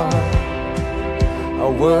heart. I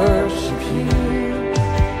worship you.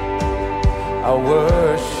 I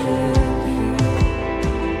worship you.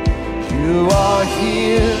 You are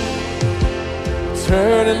here,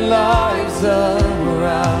 turning lives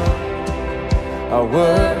around. I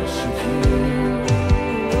worship you.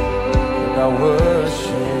 And I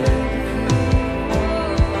worship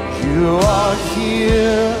you. You are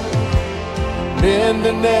here,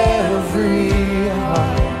 mending every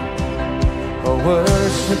heart. I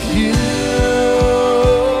worship you.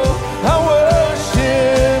 I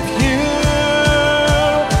worship you.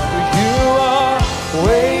 You are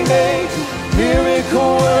waymaker,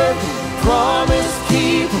 miracle worker, promise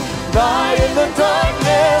keeper, light in the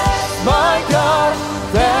darkness. My God,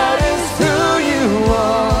 that is who you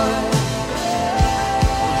are.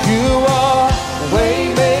 You are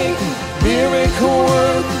waymaker, miracle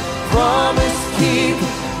worker, promise keeper,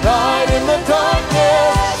 light in the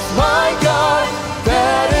darkness. My God,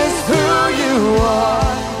 that is who you are.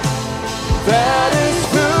 That is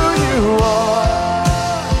who you are.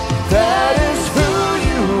 That is who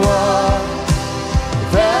you are.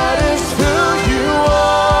 That is who you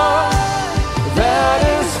are. That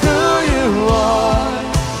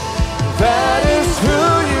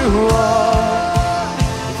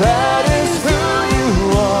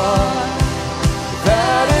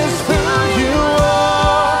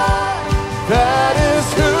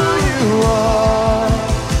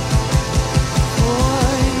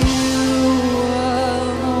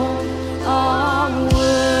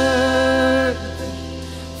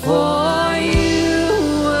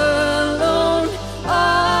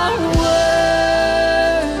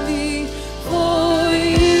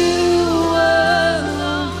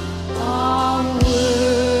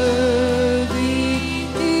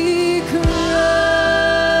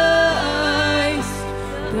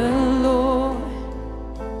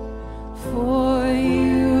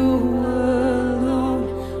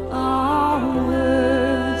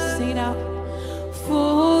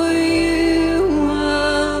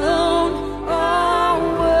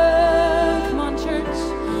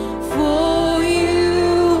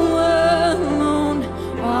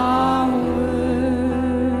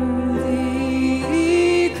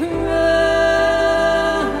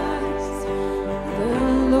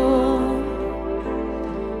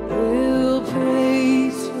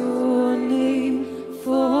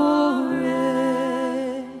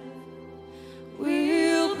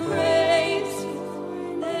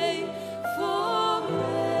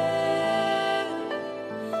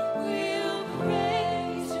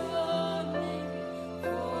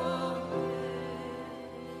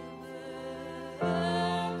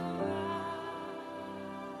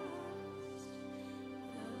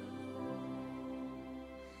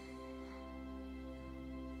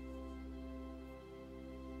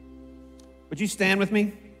Would you stand with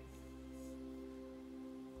me?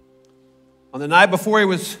 On the night before he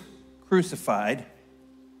was crucified,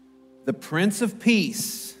 the Prince of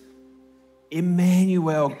Peace,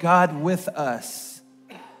 Emmanuel, God with us,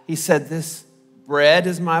 he said, this bread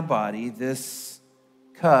is my body, this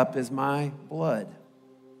cup is my blood.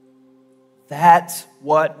 That's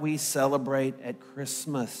what we celebrate at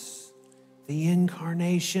Christmas. The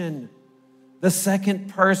incarnation, the second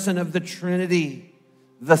person of the Trinity.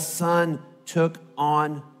 The Son took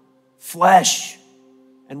on flesh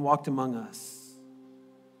and walked among us.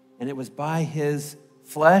 And it was by his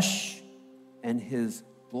flesh and his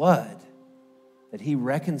blood that he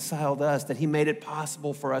reconciled us, that he made it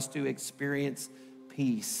possible for us to experience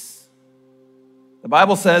peace. The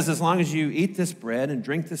Bible says as long as you eat this bread and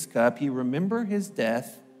drink this cup, you remember his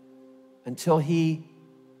death until he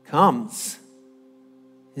comes,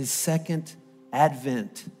 his second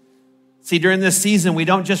advent. See, during this season, we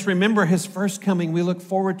don't just remember his first coming, we look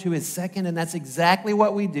forward to his second, and that's exactly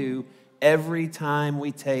what we do every time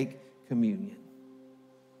we take communion.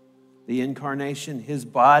 The incarnation, his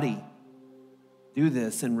body, do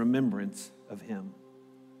this in remembrance of him.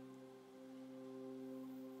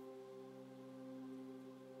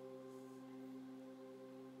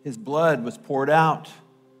 His blood was poured out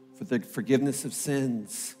for the forgiveness of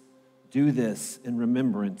sins. Do this in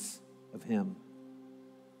remembrance of him.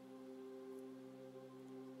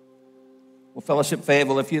 Well, Fellowship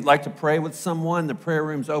Fayetteville, if you'd like to pray with someone, the prayer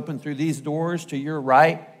room's open through these doors to your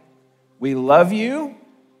right. We love you,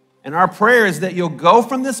 and our prayer is that you'll go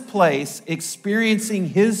from this place experiencing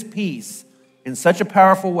his peace in such a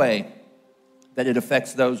powerful way that it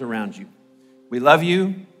affects those around you. We love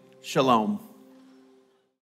you. Shalom.